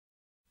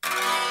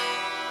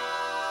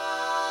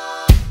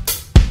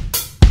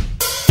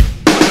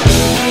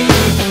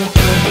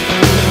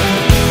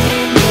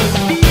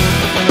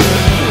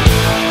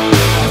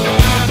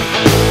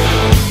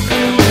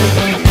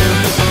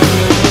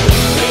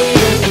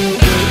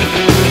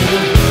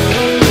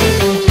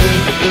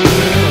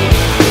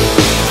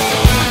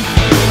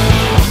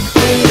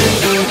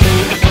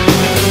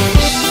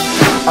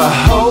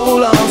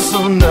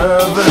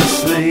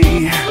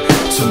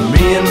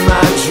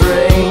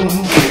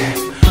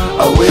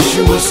I wish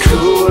it was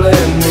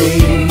cooling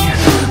me,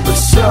 but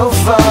so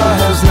far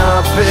has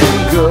not been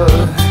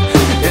good.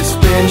 It's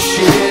been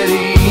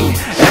shitty,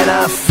 and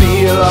I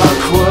feel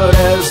awkward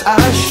as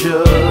I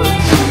should.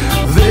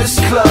 This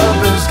club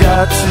has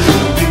got to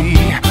be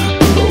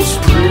the most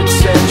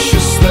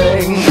pretentious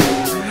thing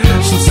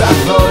since I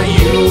thought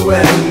you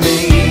and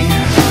me.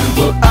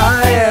 Well,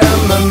 I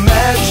am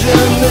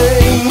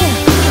imagining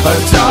a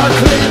dark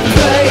lit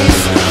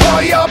place, or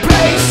your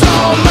place,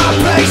 or my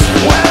place.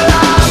 Well,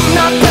 I'm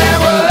not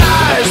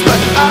paralyzed,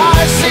 but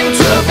I seem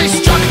to be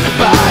struck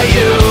by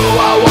you.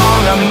 I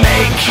wanna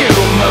make you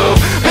move,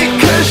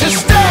 because you're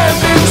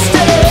standing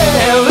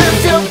still. If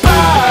your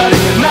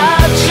body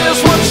matches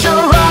what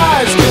your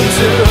eyes can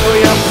do,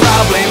 you'll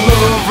probably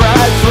move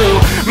right through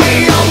me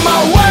on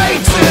my way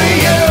to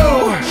you.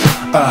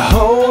 I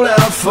hold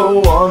out for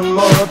one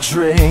more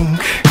drink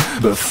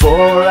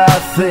before I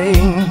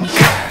think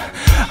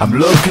I'm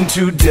looking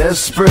too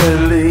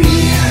desperately,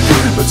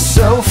 but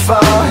so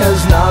far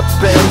has not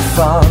been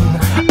fun.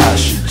 I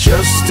should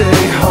just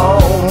stay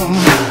home.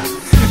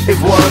 If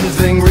one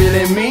thing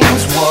really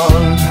means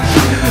one,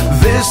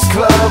 this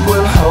club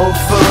will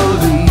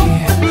hopefully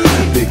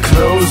be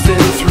closed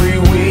in 3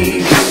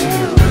 weeks.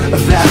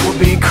 That would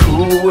be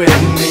cool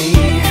with me.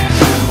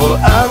 Well,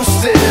 I'm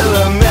still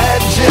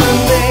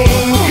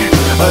imagining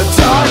a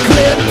dark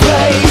lit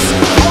place,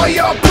 or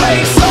your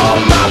place, or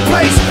my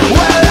place.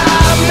 Well,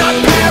 I'm not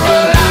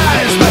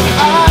paralyzed, but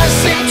I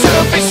seem to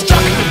be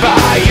struck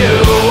by you.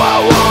 I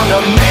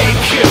wanna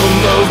make you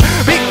move,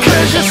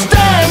 because you're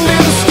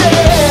standing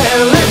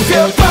still. If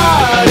your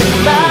body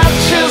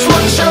matches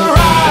what your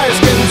eyes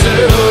can do,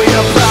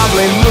 you'll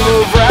probably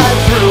move right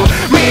through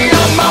me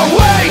on my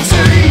way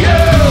to you.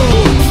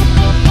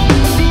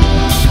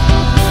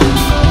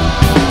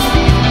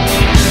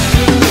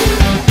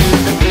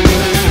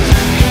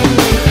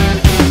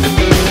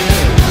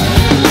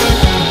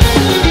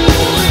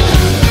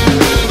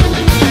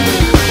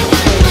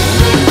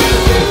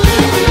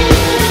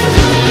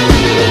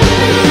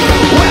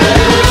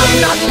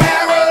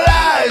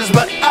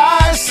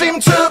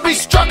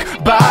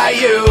 By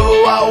you,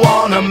 I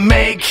wanna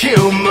make you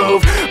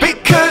move,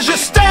 because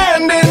you're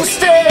standing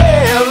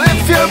still.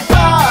 If your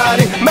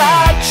body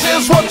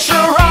matches what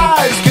your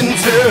eyes can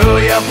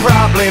do, you'll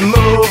probably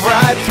move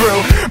right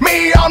through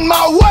me on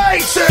my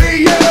way to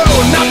you.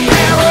 Not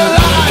paralyzed.